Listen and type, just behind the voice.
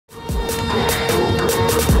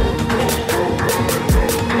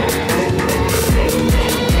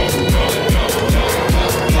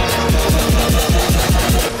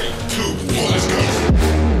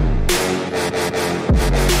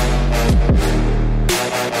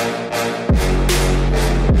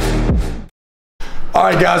All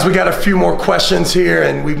right, guys, we got a few more questions here,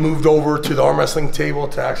 and we moved over to the arm wrestling table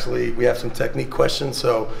to actually, we have some technique questions.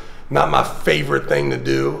 So not my favorite thing to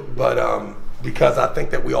do, but because I think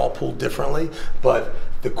that we all pull differently. But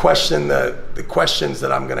the questions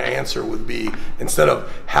that I'm gonna answer would be, instead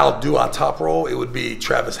of how do I top roll, it would be,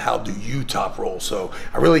 Travis, how do you top roll? So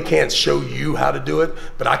I really can't show you how to do it,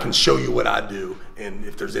 but I can show you what I do. And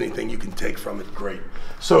if there's anything you can take from it, great.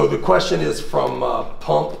 So the question is from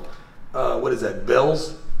Pump, what is that,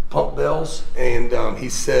 Bells? Pump Bells, and he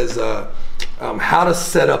says, how to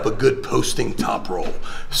set up a good posting top roll.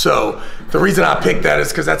 So the reason I picked that is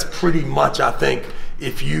because that's pretty much, I think,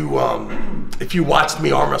 if you watched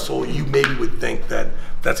me arm wrestle, you maybe would think that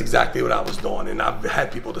that's exactly what I was doing. And I've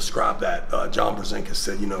had people describe that. John Brzezinski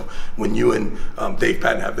said, you know, when you and Dave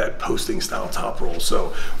Patton have that posting style top roll. So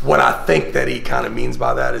what I think that he kind of means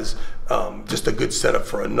by that is just a good setup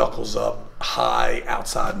for a knuckles up, high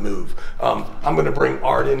outside move. I'm gonna bring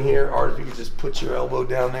Art in here. Art, if you could just put your elbow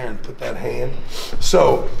down there and put that hand.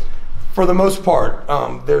 So for the most part,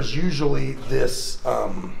 there's usually this,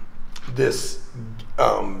 I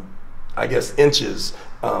guess, inches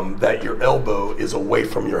that your elbow is away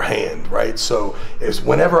from your hand, right? So it's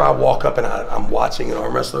whenever I walk up and I'm watching an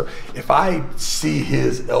arm wrestler, if I see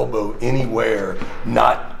his elbow anywhere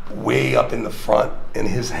not way up in the front and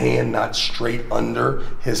his hand not straight under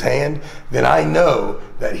his hand, then I know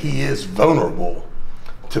that he is vulnerable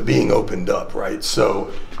to being opened up, right?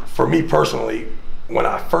 So for me personally, when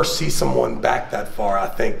I first see someone back that far, I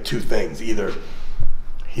think two things. Either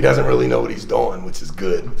he doesn't really know what he's doing, which is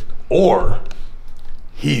good, or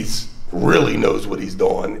he's really knows what he's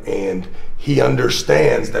doing and he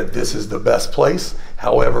understands that this is the best place.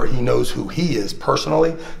 However, he knows who he is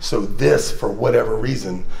personally. So this, for whatever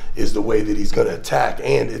reason, is the way that he's gonna attack,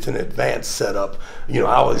 and it's an advanced setup. You know,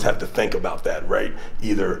 I always have to think about that, right?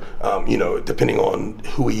 Either, you know, depending on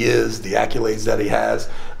who he is, the accolades that he has.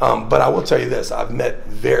 But I will tell you this, I've met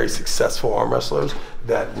very successful arm wrestlers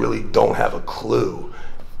that really don't have a clue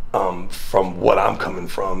from what I'm coming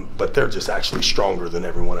from, but they're just actually stronger than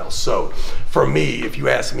everyone else. So for me, if you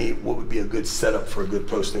ask me what would be a good setup for a good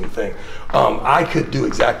posting thing, I could do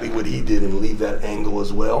exactly what he did and leave that angle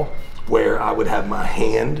as well, where I would have my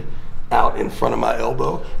hand out in front of my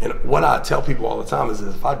elbow. And what I tell people all the time is that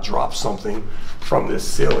if I drop something from this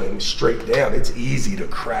ceiling straight down, it's easy to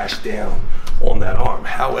crash down on that arm.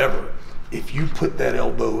 However, if you put that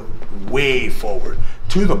elbow way forward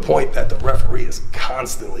to the point that the referee is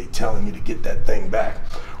constantly telling you to get that thing back,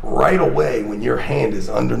 right away when your hand is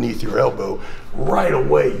underneath your elbow, right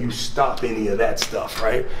away you stop any of that stuff,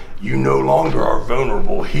 right? You no longer are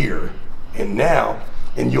vulnerable here and now.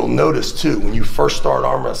 And you'll notice too, when you first start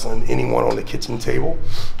arm wrestling anyone on the kitchen table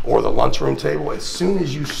or the lunchroom table, as soon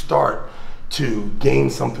as you start to gain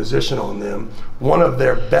some position on them, one of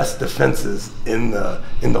their best defenses in the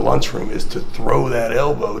lunchroom is to throw that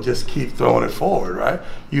elbow, just keep throwing it forward, right?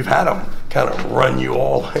 You've had them kind of run you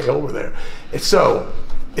all the way over there. And so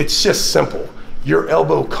it's just simple. Your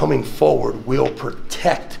elbow coming forward will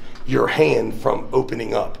protect your hand from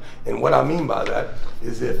opening up. And what I mean by that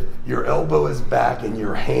is if your elbow is back and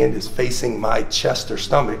your hand is facing my chest or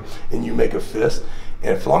stomach and you make a fist,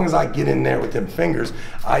 and as long as I get in there with them fingers,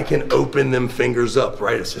 I can open them fingers up,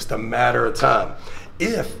 right? It's just a matter of time.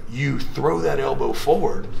 If you throw that elbow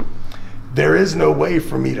forward, there is no way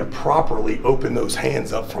for me to properly open those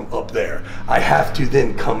hands up from up there. I have to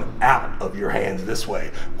then come out of your hands this way,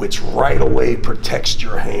 which right away protects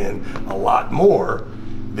your hand a lot more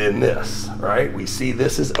than this, right? We see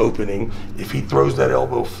this is opening. If he throws that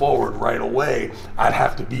elbow forward right away, I'd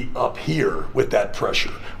have to be up here with that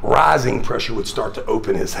pressure. Rising pressure would start to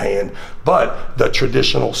open his hand, but the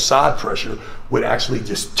traditional side pressure would actually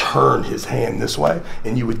just turn his hand this way,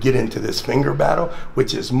 and you would get into this finger battle,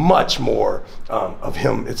 which is much more of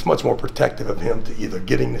him, it's much more protective of him to either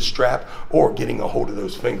getting the strap or getting a hold of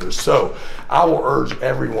those fingers. So I will urge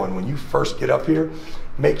everyone, when you first get up here,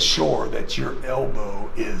 make sure that your elbow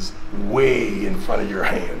is way in front of your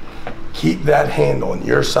hand. Keep that hand on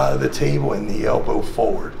your side of the table and the elbow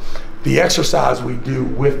forward. The exercise we do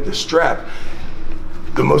with the strap,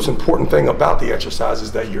 the most important thing about the exercise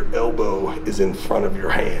is that your elbow is in front of your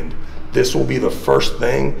hand. This will be the first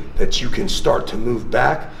thing that you can start to move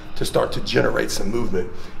back to start to generate some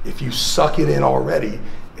movement. If you suck it in already,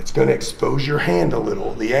 it's going to expose your hand a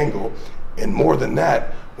little, the angle, and more than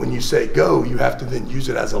that, when you say go, you have to then use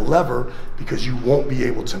it as a lever because you won't be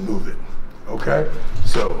able to move it, okay?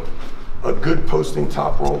 So a good posting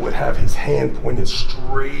top roll would have his hand pointed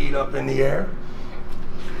straight up in the air.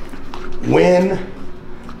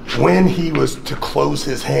 When he was to close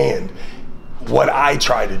his hand, what I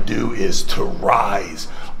try to do is to rise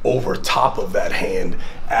over top of that hand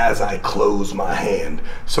as I close my hand.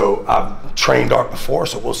 So I've trained Art before,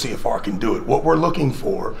 so we'll see if Art can do it. What we're looking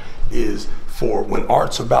for is for when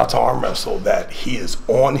Art's about to arm wrestle, that he is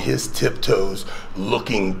on his tiptoes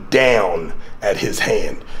looking down at his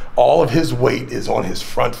hand. All of his weight is on his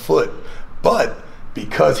front foot, but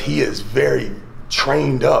because he is very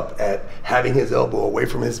trained up at having his elbow away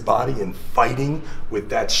from his body and fighting with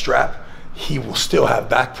that strap, he will still have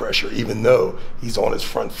back pressure even though he's on his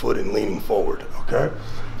front foot and leaning forward, okay?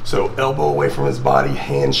 So elbow away from his body,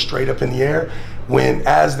 hand straight up in the air.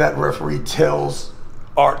 As that referee tells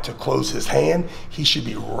Art to close his hand, he should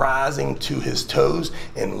be rising to his toes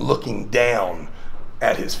and looking down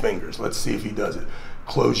at his fingers. Let's see if he does it.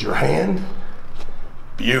 Close your hand.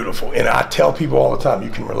 Beautiful. And I tell people all the time, you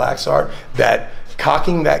can relax, Art, that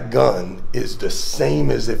cocking that gun is the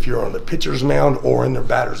same as if you're on the pitcher's mound or in the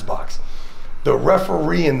batter's box. The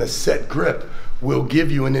referee in the set grip will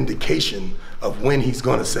give you an indication of when he's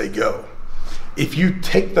going to say go. If you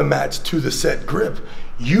take the match to the set grip,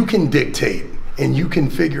 you can dictate and you can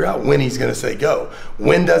figure out when he's going to say go.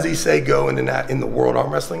 When does he say go in the World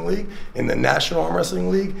Arm Wrestling League? In the National Arm Wrestling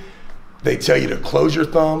League, they tell you to close your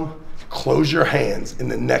thumb, close your hands, and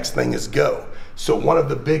the next thing is go. So one of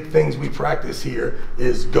the big things we practice here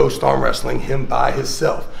is ghost arm wrestling, him by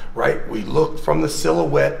himself, right? We look from the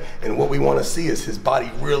silhouette, and what we want to see is his body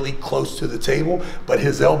really close to the table, but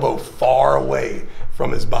his elbow far away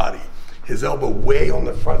from his body. His elbow way on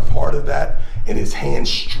the front part of that, and his hand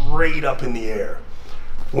straight up in the air.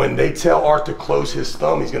 When they tell Art to close his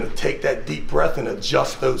thumb, he's going to take that deep breath and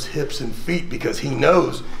adjust those hips and feet because he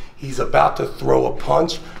knows he's about to throw a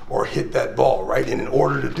punch or hit that ball, right? And in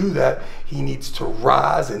order to do that, he needs to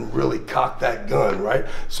rise and really cock that gun, right?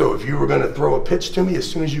 So if you were gonna throw a pitch to me, as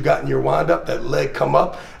soon as you got in your windup, that leg come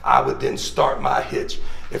up, I would then start my hitch.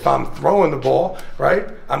 If I'm throwing the ball, right,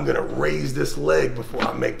 I'm gonna raise this leg before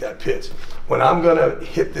I make that pitch. When I'm gonna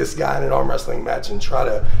hit this guy in an arm wrestling match and try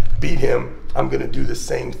to beat him, I'm gonna do the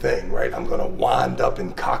same thing, right? I'm gonna wind up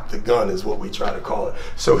and cock the gun is what we try to call it.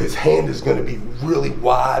 So his hand is gonna be really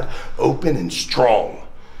wide, open, and strong,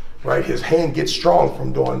 right? His hand gets strong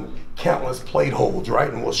from doing countless plate holds,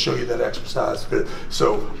 right? And we'll show you that exercise.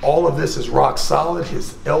 So all of this is rock solid.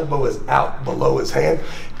 His elbow is out below his hand.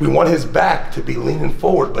 We want his back to be leaning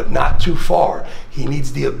forward, but not too far. He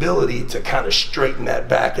needs the ability to kind of straighten that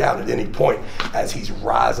back out at any point as he's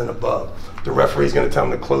rising above. The referee's gonna tell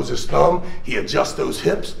him to close his thumb. He adjusts those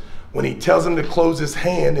hips. When he tells him to close his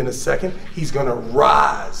hand in a second, he's gonna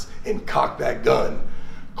rise and cock that gun.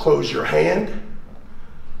 Close your hand.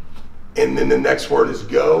 And then the next word is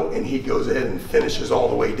go, and he goes ahead and finishes all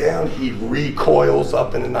the way down. He recoils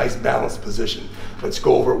up in a nice balanced position. Let's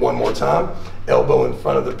go over it one more time. Elbow in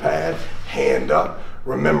front of the pad, hand up.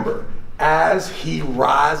 Remember, as he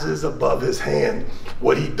rises above his hand,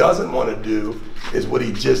 what he doesn't want to do is what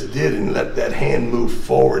he just did and let that hand move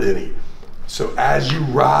forward any. So as you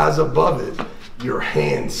rise above it, your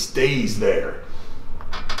hand stays there.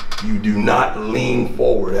 You do not lean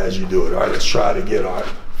forward as you do it. All right, let's try it again. All right.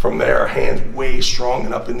 From there, our hands way strong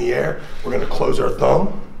and up in the air. We're gonna close our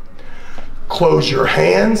thumb, close your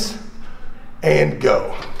hands, and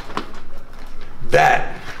go.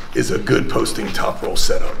 That is a good posting top roll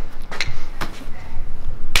setup.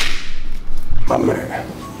 My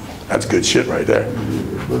man, that's good shit right there.